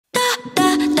My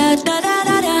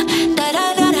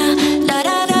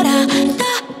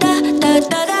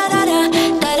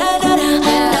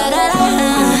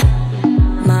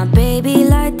baby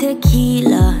like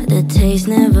tequila, the taste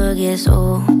never gets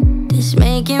old. It's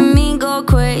making me go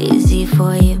crazy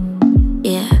for you,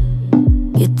 yeah.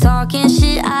 You're talking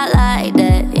shit, I like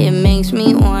that. It makes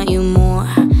me want you more.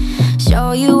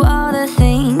 Show you all the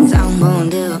things I'm gon'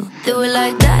 do. Do it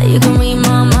like that, you can read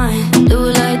my mind. Do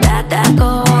it like that, that go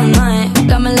all night.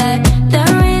 Got me like,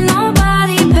 there ain't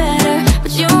nobody better,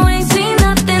 but you ain't seen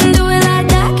nothing. Do it like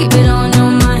that, keep it on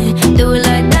your mind. Do it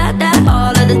like that, that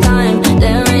all of the time.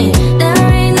 There ain't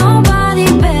nobody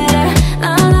better.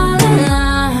 La la la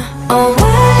la. Oh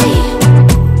wait,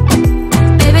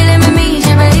 baby let me meet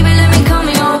you, baby let me come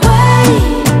your way.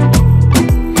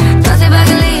 Toss it back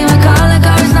and leave me, call the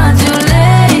car, it's not too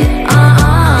late.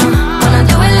 When I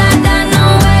do it like that, no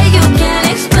way you can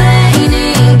explain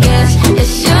it. Guess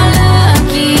it's your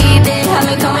lucky day, have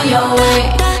me coming your way.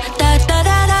 Da da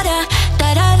da da da da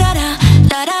da da da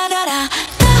da da da da.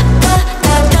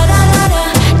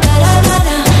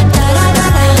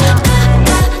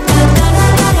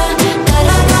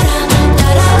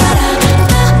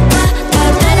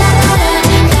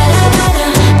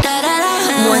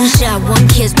 One shot, one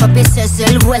kiss, papi, ese es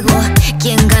el juego.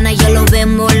 Quien gana ya lo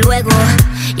vemos luego.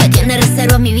 Ya tiene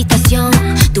reserva mi habitación.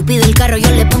 Tú pides el carro, yo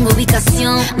le pongo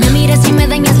ubicación. Me miras y me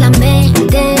dañas la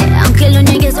mente. Aunque lo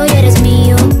niegues, hoy eres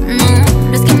mío.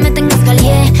 No es que me tengas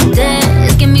caliente,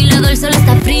 es que a mi lado el sol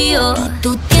está frío.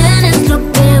 Tú tienes lo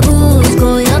que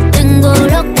busco, yo tengo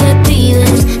lo que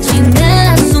pides. Si me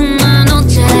das una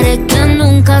noche, haré que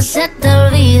nunca se te